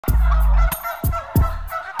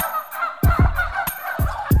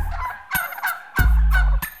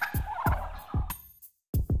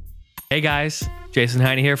Hey guys, Jason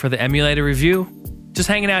Heine here for the Emulator review. Just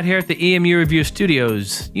hanging out here at the EMU Review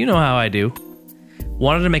Studios. You know how I do.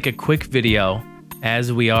 Wanted to make a quick video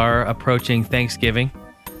as we are approaching Thanksgiving.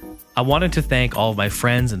 I wanted to thank all of my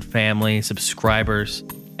friends and family, subscribers,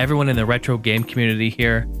 everyone in the retro game community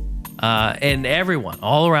here, and everyone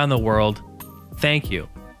all around the world. Thank you.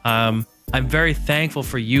 I'm very thankful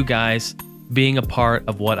for you guys being a part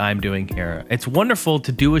of what I'm doing here. It's wonderful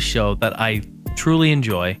to do a show that I truly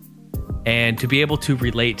enjoy and to be able to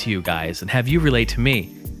relate to you guys and have you relate to me.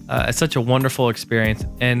 It's such a wonderful experience,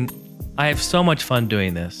 and I have so much fun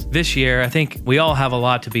doing this. This year, I think we all have a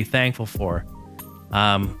lot to be thankful for.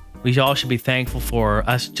 We all should be thankful for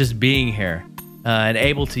us just being here and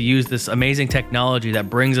able to use this amazing technology that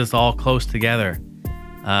brings us all close together.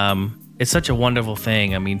 It's such a wonderful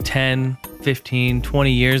thing. I mean, 10, 15,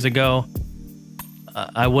 20 years ago,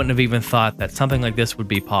 I wouldn't have even thought that something like this would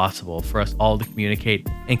be possible for us all to communicate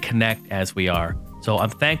and connect as we are. So I'm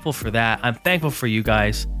thankful for that. I'm thankful for you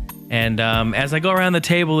guys. And as I go around the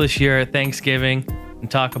table this year at Thanksgiving and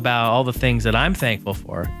talk about all the things that I'm thankful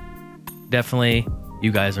for, definitely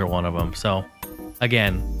you guys are one of them. So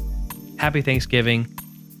again, happy Thanksgiving.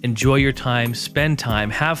 Enjoy your time, spend time,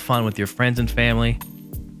 have fun with your friends and family,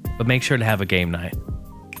 but make sure to have a game night.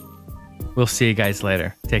 We'll see you guys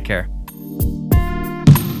later. Take care.